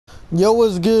Yo,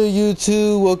 what's good,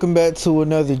 YouTube? Welcome back to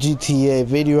another GTA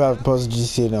video. I haven't posted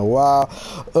GTA in a while.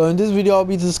 In this video, I'll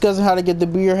be discussing how to get the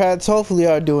beer hats. Hopefully,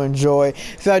 y'all do enjoy.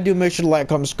 If y'all do, make sure to like,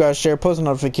 comment, subscribe, share, post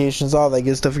notifications, all that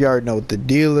good stuff. You already know what the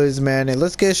deal is, man. And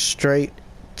let's get straight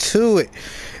to it.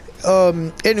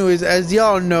 Anyways, as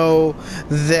y'all know,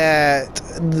 that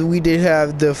we did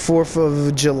have the 4th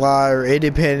of July or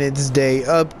Independence Day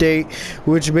update,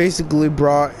 which basically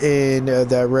brought in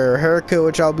that rare haircut,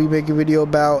 which I'll be making a video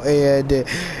about, and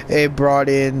it brought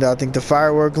in, I think, the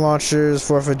firework launchers,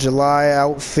 4th of July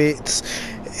outfits,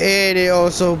 and it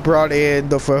also brought in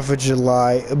the 4th of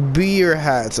July beer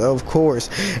hats, of course.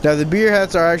 Now, the beer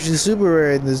hats are actually super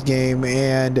rare in this game,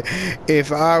 and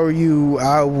if I were you,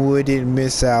 I wouldn't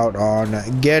miss out on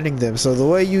getting them. So the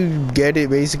way you get it,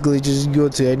 basically, just go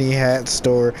to any hat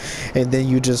store, and then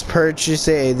you just purchase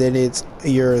it, and then it's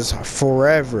yours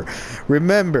forever.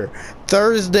 Remember,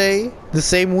 Thursday, the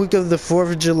same week of the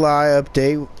 4th of July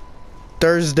update,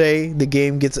 Thursday the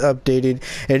game gets updated,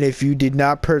 and if you did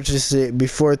not purchase it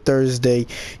before Thursday,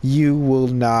 you will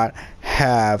not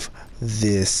have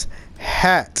this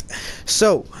hat.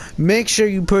 So make sure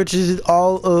you purchase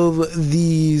all of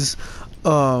these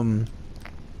as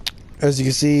you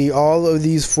can see, all of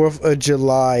these 4th of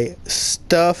July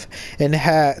stuff and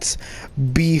hats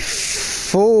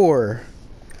before,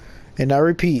 and I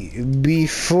repeat,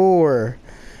 before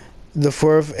the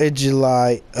 4th of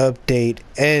July update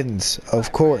ends,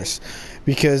 of course,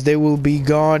 because they will be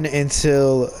gone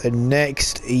until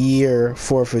next year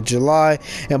 4th of July,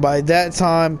 and by that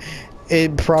time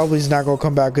it probably is not going to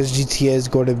come back, because GTA is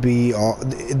going to be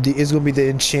it's going to be the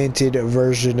enchanted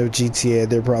version of GTA.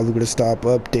 They're probably going to stop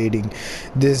updating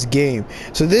this game,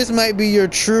 so this might be your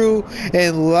true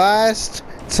and last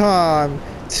time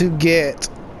to get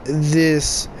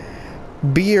this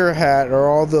beer hat or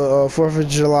all the 4th of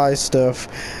July stuff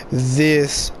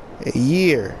this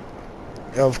year,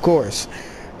 of course.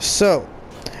 So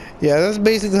yeah, that's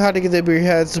basically how to get that beer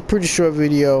hat. It's a pretty short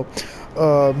video.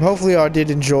 Hopefully y'all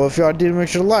did enjoy. If y'all did, make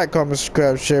sure to like, comment,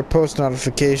 subscribe, share, post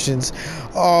notifications,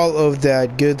 all of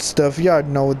that good stuff. Y'all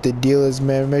know what the deal is,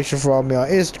 man. Make sure to follow me on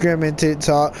Instagram and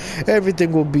TikTok.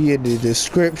 Everything will be in the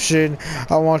description.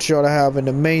 I want y'all to have an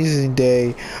amazing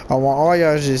day. I want all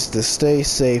y'all just to stay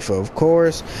safe, of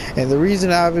course. And the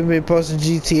reason I haven't been posting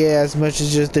GTA as much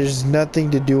is just there's nothing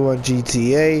to do on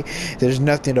GTA. There's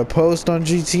nothing to post on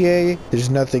GTA. There's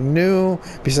nothing new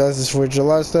besides this 4th of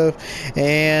July stuff.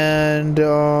 And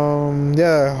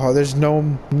yeah, there's no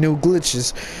new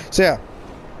glitches. So yeah,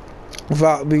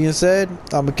 without being said,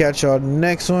 I'm gonna catch y'all in the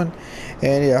next one,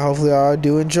 and yeah, hopefully y'all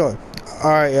do enjoy.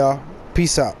 Alright, y'all,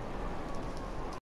 peace out.